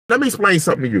let me explain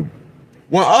something to you.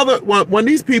 When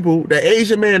these people, the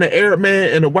Asian man, the Arab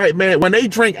man, and the white man, when they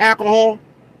drink alcohol,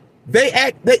 they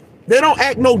don't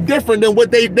act no different than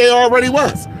what they already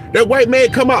was. That white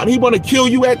man come out and he want to kill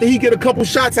you after he get a couple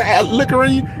shots of liquor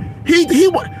in you.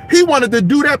 He wanted to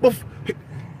do that before.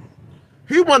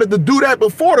 He wanted to do that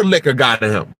before the liquor got to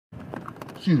him.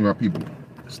 Excuse me, my people.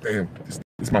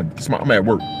 I'm at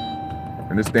work,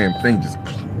 and this damn thing just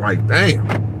like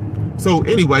damn. So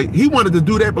anyway, he wanted to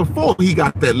do that before he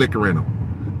got that liquor in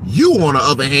him. You, on the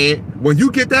other hand, when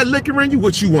you get that liquor in you,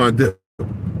 what you want to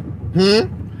do?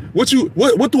 What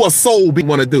do a soul be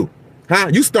want to do? Huh?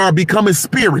 You start becoming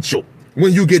spiritual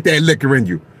when you get that liquor in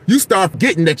you. You start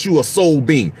getting that you a soul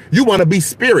being. You want to be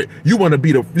spirit. You want to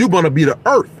be the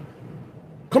earth.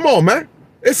 Come on, man.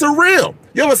 It's a real.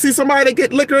 You ever see somebody that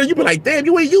get liquor and you be like, damn,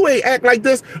 you ain't act like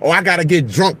this. Oh, I gotta get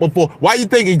drunk before. Why you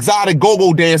think exotic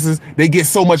go-go dancers, they get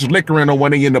so much liquor in them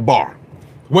when they in the bar?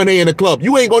 When they in the club?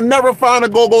 You ain't gonna never find a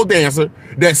go-go dancer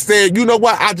that said, you know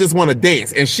what, I just want to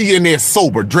dance. And she in there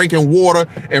sober, drinking water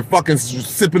and fucking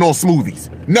sipping on smoothies.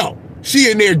 No,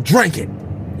 she in there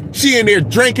drinking. She in there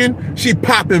drinking, she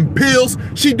popping pills,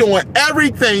 she doing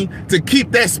everything to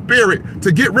keep that spirit,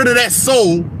 to get rid of that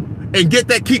soul and get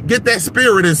that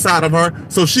spirit inside of her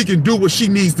so she can do what she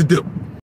needs to do.